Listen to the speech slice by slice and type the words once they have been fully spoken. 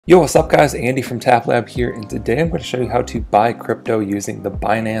Yo, what's up guys? Andy from TapLab here, and today I'm going to show you how to buy crypto using the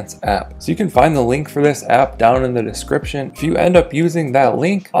Binance app. So you can find the link for this app down in the description. If you end up using that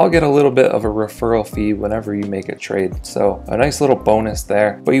link, I'll get a little bit of a referral fee whenever you make a trade. So a nice little bonus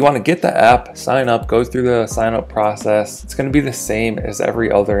there. But you want to get the app, sign up, go through the sign up process. It's going to be the same as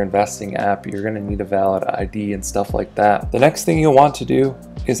every other investing app. You're going to need a valid ID and stuff like that. The next thing you'll want to do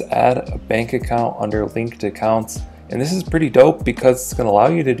is add a bank account under linked accounts. And this is pretty dope because it's going to allow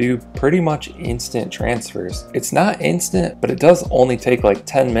you to do pretty much instant transfers. It's not instant, but it does only take like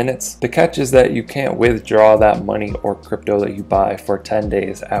 10 minutes. The catch is that you can't withdraw that money or crypto that you buy for 10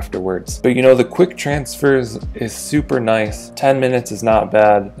 days afterwards. But you know, the quick transfers is super nice. 10 minutes is not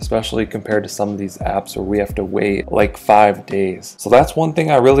bad, especially compared to some of these apps where we have to wait like 5 days. So that's one thing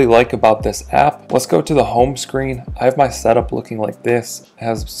I really like about this app. Let's go to the home screen. I have my setup looking like this. It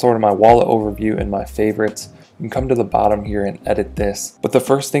has sort of my wallet overview and my favorites. You can come to the bottom here and edit this. But the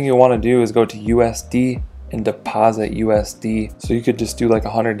first thing you want to do is go to USD and deposit USD. So you could just do like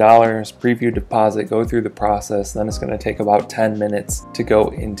 $100, preview deposit, go through the process. Then it's going to take about 10 minutes to go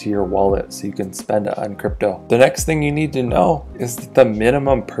into your wallet so you can spend it on crypto. The next thing you need to know is that the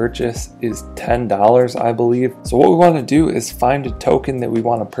minimum purchase is $10, I believe. So what we want to do is find a token that we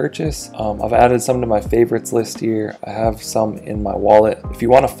want to purchase. I've added some to my favorites list here. I have some in my wallet. If you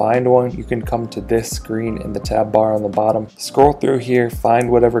want to find one, you can come to this screen in the tab bar on the bottom. Scroll through here,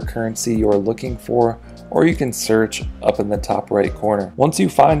 find whatever currency you're looking for, or you can search up in the top right corner. Once you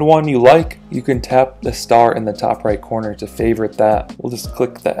find one you like, you can tap the star in the top right corner to favorite that. We'll just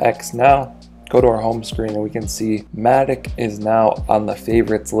click the X now, go to our home screen, and we can see Matic is now on the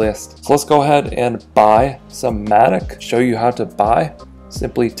favorites list. So let's go ahead and buy some Matic. Show you how to buy.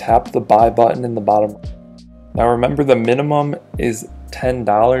 Simply tap the buy button in the bottom. Now remember, the minimum is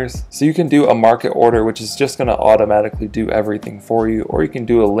 $10, so you can do a market order, which is just going to automatically do everything for you, or you can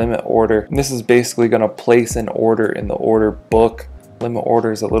do a limit order, and this is basically going to place an order in the order book. Limit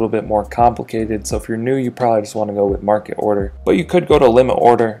order is a little bit more complicated, so if you're new, you probably just want to go with market order, but you could go to limit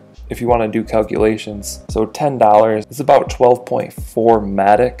order if you want to do calculations. So $10 is about 12.4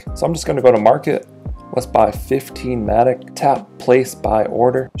 Matic, so I'm just going to go to market. Let's buy 15 Matic, tap place buy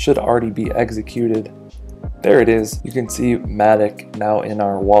order, should already be executed. There it is. You can see Matic now in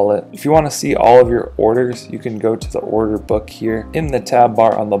our wallet. If you want to see all of your orders, you can go to the order book here in the tab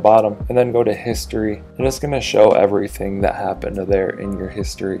bar on the bottom and then go to history. And it's going to show everything that happened there in your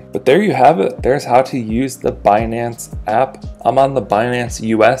history. But there you have it. There's how to use the Binance app. I'm on the Binance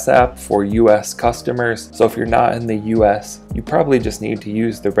US app for US customers. So if you're not in the US, you probably just need to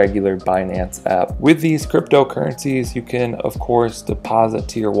use the regular Binance app. With these cryptocurrencies, you can of course deposit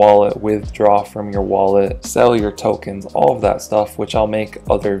to your wallet, withdraw from your wallet, sell your tokens, all of that stuff, which I'll make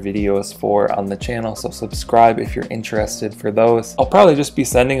other videos for on the channel. So subscribe if you're interested for those. I'll probably just be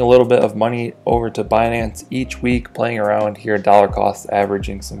sending a little bit of money over to Binance each week, playing around here, dollar cost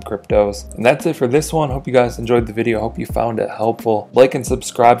averaging some cryptos. And that's it for this one. Hope you guys enjoyed the video. Hope you found it helpful. Like and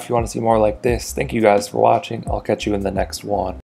subscribe if you want to see more like this. Thank you guys for watching. I'll catch you in the next one.